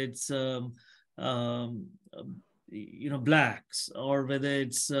 blacks, or whether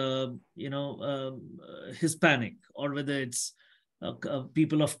it's, Hispanic, or whether it's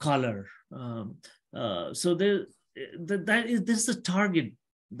people of color. So this is a target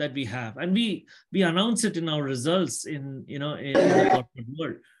that we have, and we announce it in our results in the corporate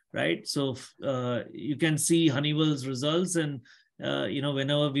world, right? So you can see Honeywell's results, and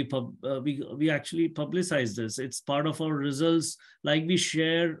whenever we actually publicize this, it's part of our results. Like we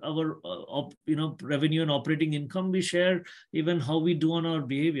share our revenue and operating income, we share even how we do on our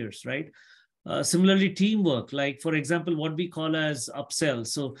behaviors, right? Similarly, teamwork, like for example, what we call as upsell.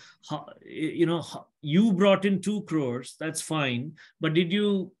 So you brought in 2 crores, that's fine, but did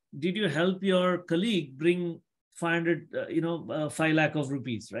you help your colleague bring 5 lakh of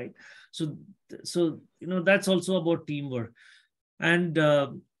rupees, right? So that's also about teamwork. And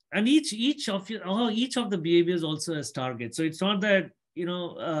each of the behaviors also has targets. So it's not that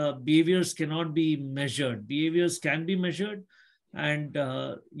behaviors cannot be measured. Behaviors can be measured, and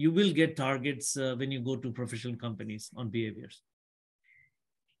you will get targets when you go to professional companies on behaviors.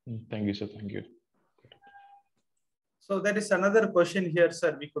 Thank you, sir. Thank you. So there is another question here,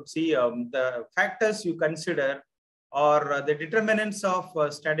 sir. We could see the factors you consider or the determinants of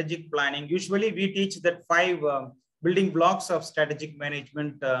strategic planning. Usually we teach that 5 building blocks of strategic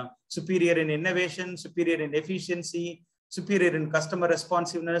management, superior in innovation, superior in efficiency, superior in customer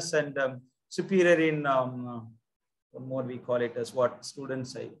responsiveness, and superior in, what more we call it as what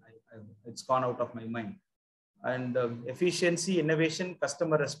students, it's gone out of my mind. And efficiency, innovation,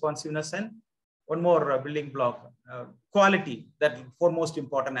 customer responsiveness, and one more building block, quality, that foremost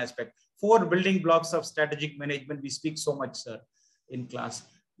important aspect. 4 building blocks of strategic management we speak so much, sir, in class.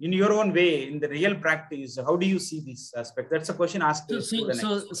 In your own way, in the real practice, how do you see this aspect? That's a question asked to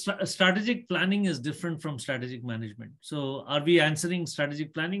strategic planning is different from strategic management. So are we answering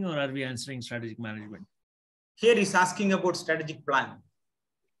strategic planning or are we answering strategic management? Here he's asking about strategic plan.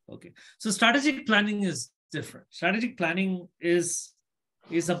 Okay. So strategic planning is different. Strategic planning is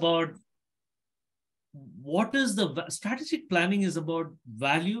about strategic planning is about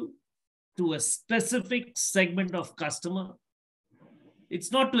value to a specific segment of customer.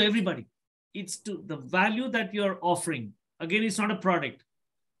 It's not to everybody. It's to the value that you're offering. Again, it's not a product.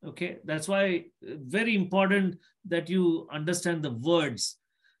 Okay. That's why very important that you understand the words.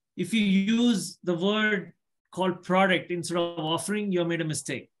 If you use the word called product instead of offering, you made a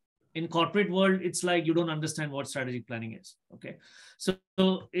mistake. In corporate world, it's like you don't understand what strategic planning is. Okay. So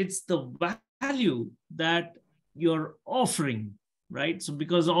it's the value that you're offering, right? So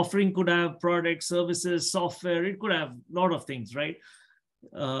because offering could have products, services, software, it could have a lot of things, right?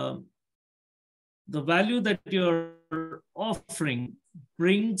 The value that you're offering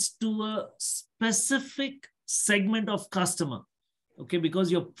brings to a specific segment of customer, okay?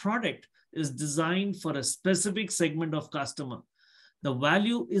 Because your product is designed for a specific segment of customer. The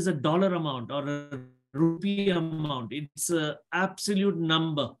value is a dollar amount or a rupee amount. It's an absolute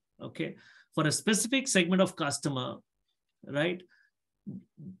number, okay? For a specific segment of customer, right?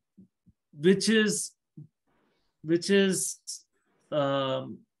 Which is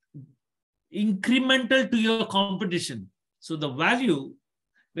incremental to your competition. So the value,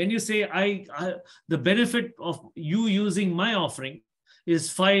 when you say the benefit of you using my offering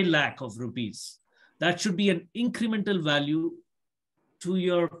is 5 lakh of rupees, that should be an incremental value to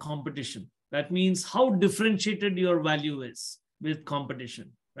your competition. That means how differentiated your value is with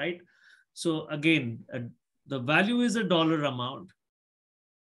competition, right? So again, the value is a dollar amount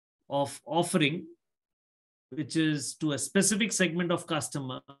of offering, which is to a specific segment of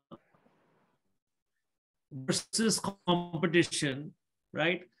customer versus competition,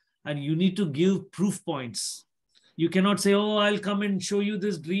 right? And you need to give proof points. You cannot say, oh, I'll come and show you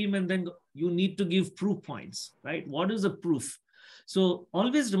this dream, and then you need to give proof points, right? What is the proof? So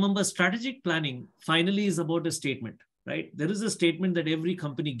always remember, strategic planning finally is about a statement, right? There is a statement that every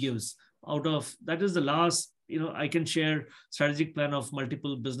company gives out of, that is the last, I can share strategic plan of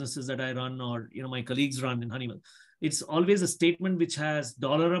multiple businesses that I run or, my colleagues run in Honeywell. It's always a statement which has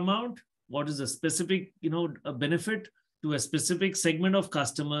dollar amount, what is a specific, a benefit to a specific segment of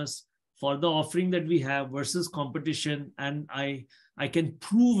customers for the offering that we have versus competition. And I can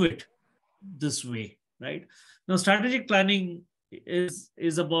prove it this way, right? Now, strategic planning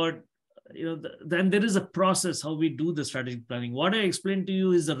is about, then there is a process how we do the strategic planning. What I explained to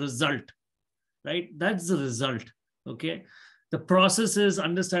you is the result, right? That's the result, okay? The process is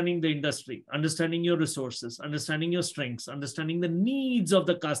understanding the industry, understanding your resources, understanding your strengths, understanding the needs of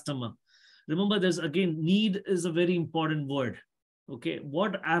the customer. Remember, there's again, need is a very important word, okay?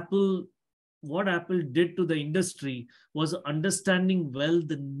 What Apple did to the industry was understanding well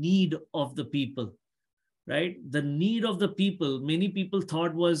the need of the people, right? The need of the people, many people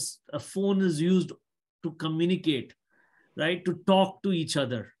thought was a phone is used to communicate, right? To talk to each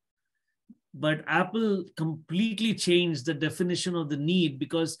other. But Apple completely changed the definition of the need,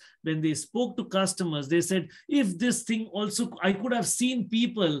 because when they spoke to customers, they said, if this thing also, I could have seen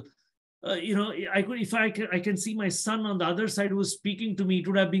people, I can see my son on the other side who was speaking to me, it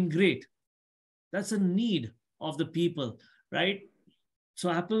would have been great. That's a need of the people, right? So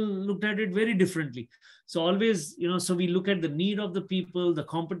Apple looked at it very differently. So always, so we look at the need of the people, the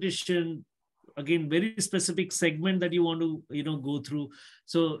competition, again, very specific segment that you want to, go through.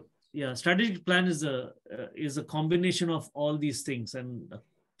 So yeah, strategic plan is a combination of all these things. And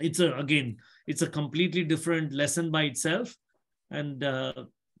it's a completely different lesson by itself. And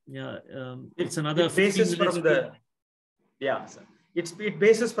it's another basis from the, it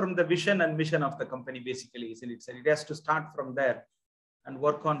bases from the vision and mission of the company, basically, isn't it? So it has to start from there and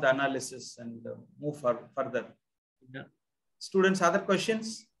work on the analysis and move further. Yeah. Students, other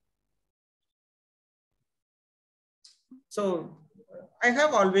questions? So I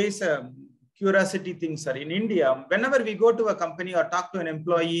have always curiosity things, sir. In India, whenever we go to a company or talk to an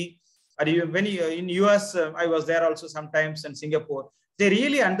employee, or even when in US, I was there also sometimes in Singapore, they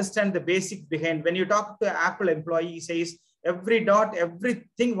really understand the basic behind. When you talk to an Apple employee, he says, every dot,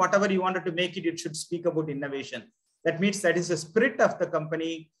 everything, whatever you wanted to make it, it should speak about innovation. That means that is the spirit of the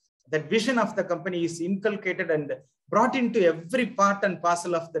company. That vision of the company is inculcated and brought into every part and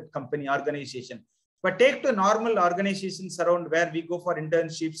parcel of the company organization. But take to normal organizations around where we go for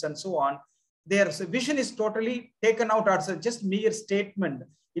internships and so on, their vision is totally taken out as just mere statement.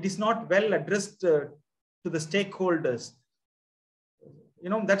 It is not well addressed to the stakeholders. You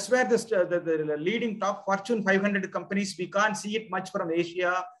know, that's where the leading top Fortune 500 companies, we can't see it much from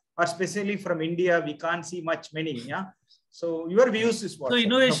Asia or especially from India. We can't see many. Yeah. So your views is what? So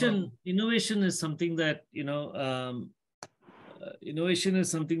innovation is something that, innovation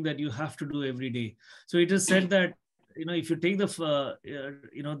is something that you have to do every day. So it is said that, if you take the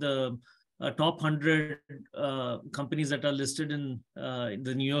top 100 companies that are listed in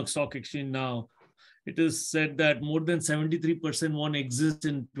the New York Stock Exchange now, it is said that more than 73% won't exist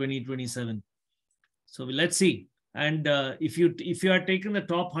in 2027. So let's see. And if you are taking the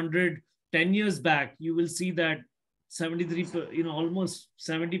top 100 10 years back, you will see that 73, almost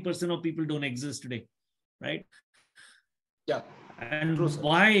 70% of people don't exist today, right? Yeah. And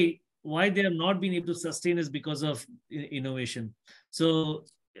why they have not been able to sustain is because of innovation. So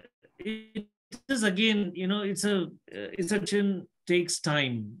it is, again, innovation takes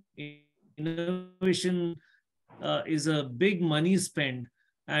time. Innovation is a big money spend,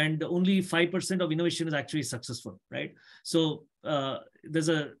 and only 5% of innovation is actually successful, right? So there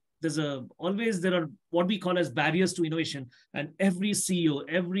are what we call as barriers to innovation, and every CEO,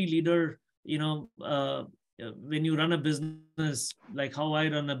 every leader, when you run a business, like how I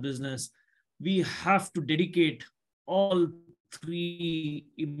run a business, we have to dedicate all 3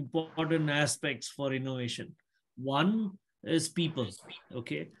 important aspects for innovation. One is people,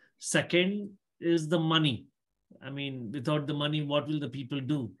 okay? Second is the money. I mean, without the money, what will the people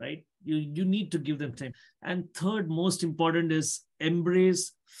do, right? You need to give them time. And third, most important, is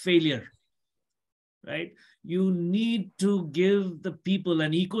embrace failure, right? You need to give the people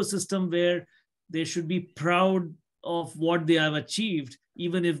an ecosystem where they should be proud of what they have achieved,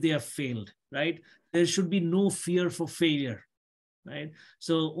 even if they have failed, right? There should be no fear for failure, right?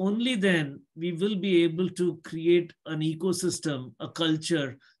 So only then we will be able to create an ecosystem, a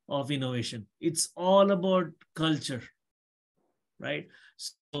culture of innovation. It's all about culture, right?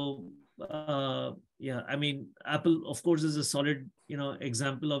 So yeah, I mean, Apple, of course, is a solid,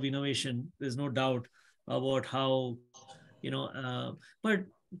 example of innovation. There's no doubt about how, but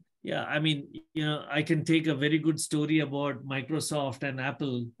yeah, I mean, I can take a very good story about Microsoft and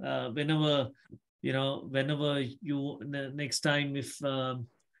Apple. Whenever you next time, if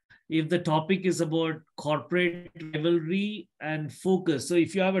the topic is about corporate rivalry and focus. So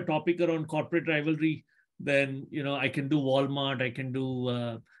if you have a topic around corporate rivalry, then, I can do Walmart, I can do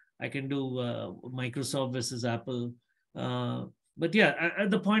Microsoft versus Apple. But yeah,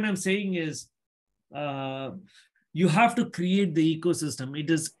 the point I'm saying is, you have to create the ecosystem. It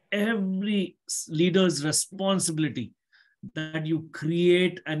is every leader's responsibility that you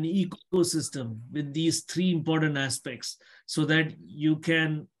create an ecosystem with these 3 important aspects, so that you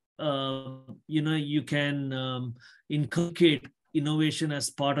can inculcate innovation as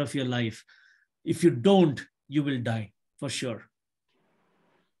part of your life. If you don't, you will die for sure.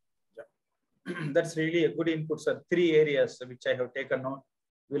 Yeah. That's really a good input, sir. 3 areas which I have taken note.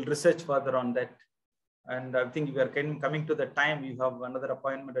 We'll research further on that. And I think we are coming to the time. You have another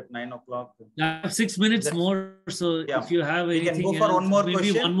appointment at 9 o'clock. I have 6 minutes more. So yeah, if you have anything, we can go for one more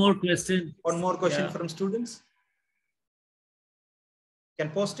maybe question. One more question. One more question from students. Can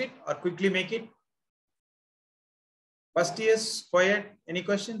post it or quickly make it. First years, quiet. Any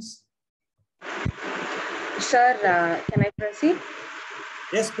questions? Sir, can I proceed?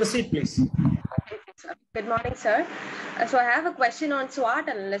 Yes, proceed, please. Good morning, sir. So I have a question on SWOT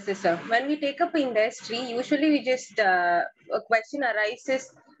analysis, sir. When we take up industry, usually we just, a question arises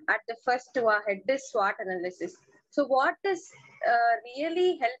at the first to our head is SWOT analysis. So what does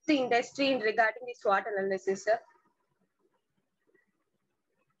really help the industry in regarding the SWOT analysis, sir?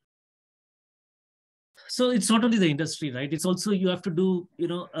 So it's not only the industry, right? It's also, you have to do,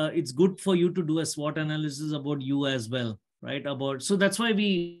 it's good for you to do a SWOT analysis about you as well, right? So that's why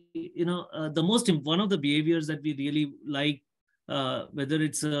we, one of the behaviors that we really like, whether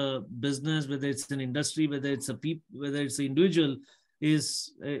it's a business, whether it's an industry, whether it's an individual,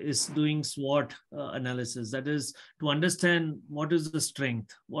 is doing SWOT analysis. That is to understand what is the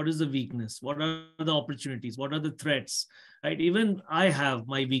strength, what is the weakness, what are the opportunities, what are the threats, right? Even I have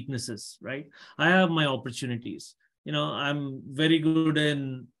my weaknesses, right? I have my opportunities. I'm very good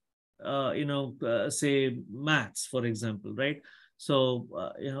in, say maths, for example, right? So,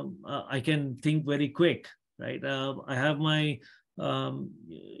 I can think very quick, right? I have my,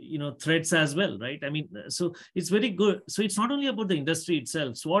 threats as well, right? I mean, so it's very good. So it's not only about the industry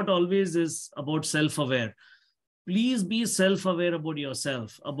itself. SWOT always is about self-aware. Please be self-aware about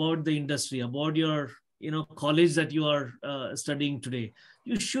yourself, about the industry, about your, college that you are studying today.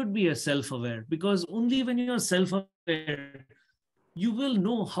 You should be self-aware, because only when you are self-aware, you will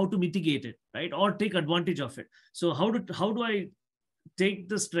know how to mitigate it, right? Or take advantage of it. So how do I take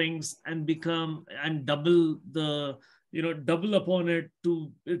the strengths and become and double upon it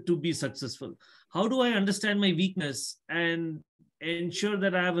to be successful? How do I understand my weakness and ensure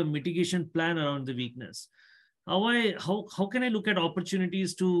that I have a mitigation plan around the weakness? How can I look at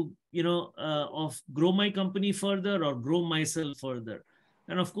opportunities to of grow my company further or grow myself further?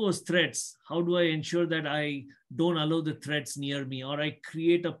 And of course, threats. How do I ensure that I don't allow the threats near me, or I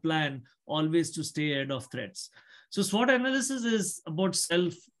create a plan always to stay ahead of threats? So SWOT analysis is about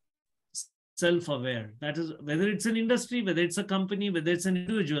self-aware. That is, whether it's an industry, whether it's a company, whether it's an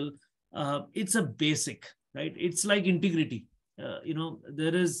individual, it's a basic, right? It's like integrity.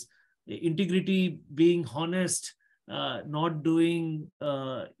 There is integrity, being honest, not doing,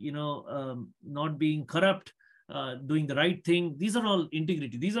 not being corrupt, doing the right thing. These are all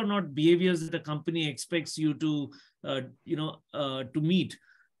integrity. These are not behaviors that a company expects you to, to meet.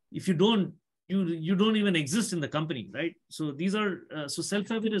 If you don't, you don't even exist in the company, right? So these are, so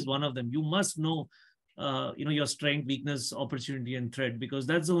self-aware is one of them. You must know, your strength, weakness, opportunity, and threat, because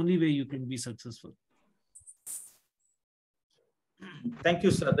that's the only way you can be successful. Thank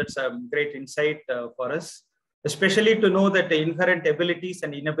you, sir. That's a great insight for us, especially to know that the inherent abilities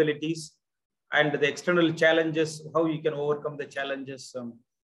and inabilities and the external challenges, how you can overcome the challenges.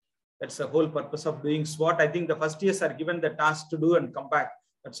 That's the whole purpose of doing SWOT. I think the first years are given the task to do and come back.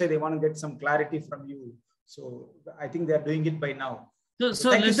 That's why they want to get some clarity from you. So I think they're doing it by now. So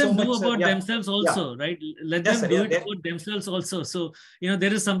let them do about themselves also, right? Let them do it about themselves also. So,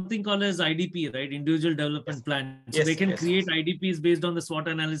 there is something called as IDP, right? Individual Development Plan. So they can create IDPs based on the SWOT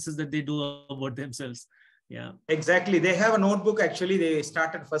analysis that they do about themselves. Yeah. Exactly. They have a notebook. Actually, they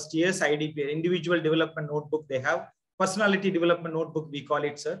started first year's IDP, Individual Development Notebook. They have Personality Development Notebook, we call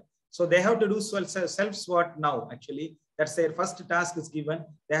it, sir. So they have to do self-SWOT now, actually. That's their first task is given.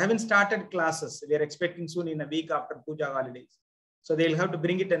 They haven't started classes. We are expecting soon in a week after Puja holidays. So they'll have to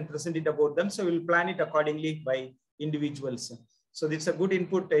bring it and present it about them. So we'll plan it accordingly by individuals. So it's a good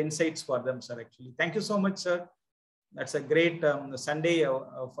input, insights for them, sir, actually. Thank you so much, sir. That's a great Sunday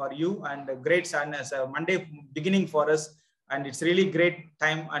for you, and a great Sun as a Monday beginning for us. And it's really great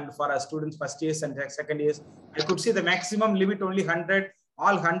time and for our students, first years and second years. I could see the maximum limit only 100.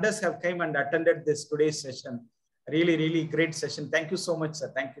 All 100s have come and attended this today's session. Really, really great session. Thank you so much,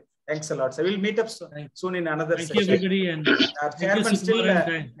 sir. Thank you. Thanks a lot. So we'll meet up soon in another session. Thank you, everybody. And our chairman still,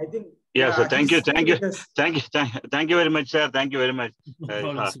 I think. Yeah, so thank you very much, sir. Thank you very much.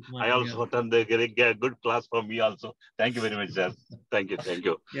 I also attend the good class for me also. Thank you very much, sir. Thank you. Thank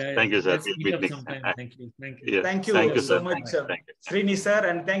you, sir. Let's meet up sometime. Thank you. Yes. Thank you so sir. much, Srini sir,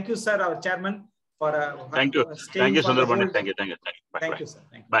 and thank you, sir, our chairman, for thank you, Sundarban. Thank you. Bye. Thank you, sir.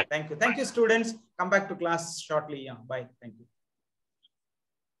 Thank you. Bye. Thank you, students. Come back to class shortly. Yeah. Bye. Thank you.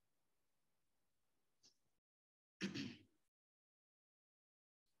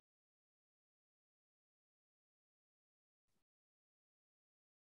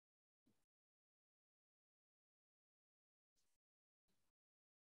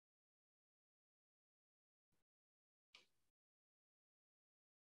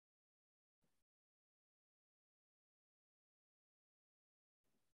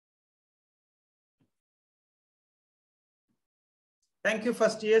 Thank you,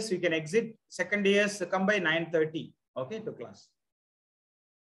 first years. You can exit. Second years, come by 9:30. Okay, to class.